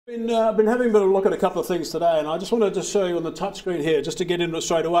I've been having a bit of a look at a couple of things today, and I just wanted to show you on the touchscreen here, just to get into it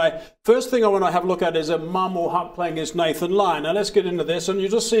straight away. First thing I want to have a look at is a mum or Huck playing against Nathan Lyon. Now let's get into this, and you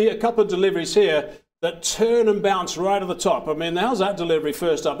just see a couple of deliveries here that turn and bounce right at the top. I mean, how's that delivery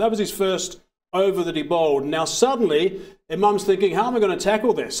first up? That was his first over that he bowled. Now suddenly, Mum's thinking, how am I going to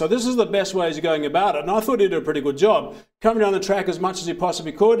tackle this? So this is the best ways of going about it, and I thought he did a pretty good job. Coming down the track as much as he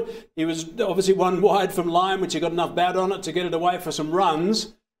possibly could. He was obviously one wide from Lyon, which he got enough bat on it to get it away for some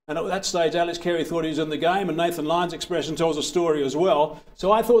runs. And at that stage, Alex Carey thought he was in the game, and Nathan Lyon's expression tells a story as well.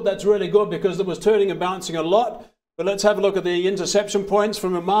 So I thought that's really good because it was turning and bouncing a lot. But let's have a look at the interception points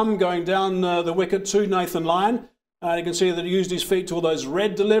from Imam going down the wicket to Nathan Lyon. You can see that he used his feet to all those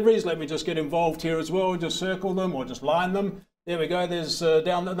red deliveries. Let me just get involved here as well, just circle them or just line them. There we go, there's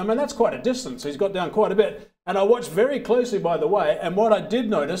down, I mean, that's quite a distance. He's got down quite a bit. And I watched very closely, by the way, and what I did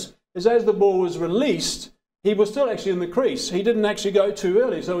notice is as the ball was released, he was still actually in the crease. He didn't actually go too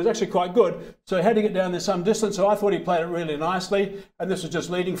early, so it was actually quite good. So he had to get down there some distance, so I thought he played it really nicely, and this was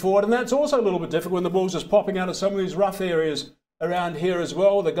just leading forward. And that's also a little bit different when the ball's just popping out of some of these rough areas around here as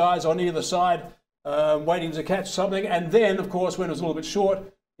well. The guys on either side waiting to catch something. And then, of course, when it was a little bit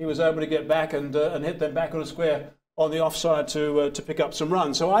short, he was able to get back and hit them back on a square on the offside to pick up some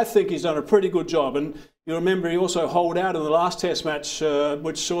runs. So I think he's done a pretty good job. And you remember he also holed out in the last Test match,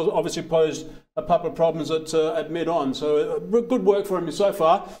 which obviously posed a couple of problems at mid-on. So good work for him so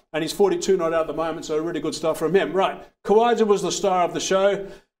far. And he's 42 not out at the moment, so really good stuff from him. Right, Khawaja was the star of the show.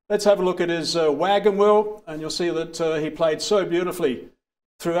 Let's have a look at his wagon wheel, and you'll see that he played so beautifully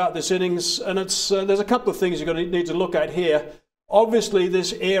throughout this innings. And there's a couple of things you're going to need to look at here. Obviously,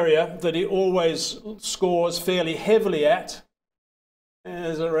 this area that he always scores fairly heavily at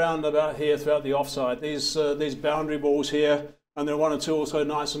is around about here throughout the offside. These boundary balls here, and there are one or two also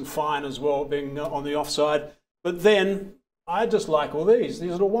nice and fine as well, being on the offside. But then I just like all these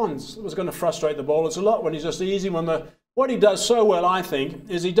little ones. It was going to frustrate the bowlers a lot when he's just easy. What he does so well, I think,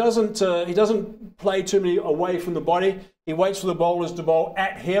 is he doesn't play too many away from the body. He waits for the bowlers to bowl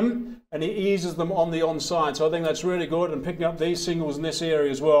at him, and he eases them on the onside. So I think that's really good, and picking up these singles in this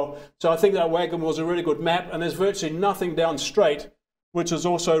area as well. So I think that wagon was a really good map, and there's virtually nothing down straight, which is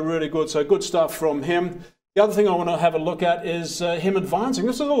also really good. So good stuff from him. The other thing I want to have a look at is him advancing.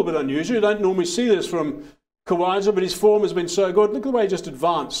 This is a little bit unusual. You don't normally see this from Khawaja, but his form has been so good. Look at the way he just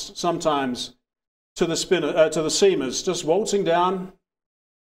advanced sometimes to the spinner, to the seamers, just waltzing down,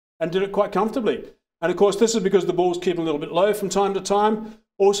 and did it quite comfortably. And of course, this is because the ball's keeping a little bit low from time to time.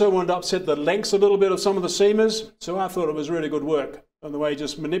 Also wanted to upset the lengths a little bit of some of the seamers. So I thought it was really good work. And the way he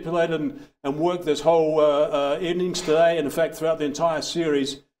just manipulated and worked this whole innings today, and in fact throughout the entire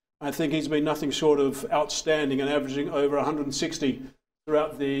series, I think he's been nothing short of outstanding and averaging over 160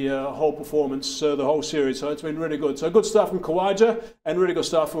 throughout the whole performance, the whole series. So it's been really good. So good stuff from Khawaja, and really good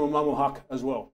stuff from Imam Huq as well.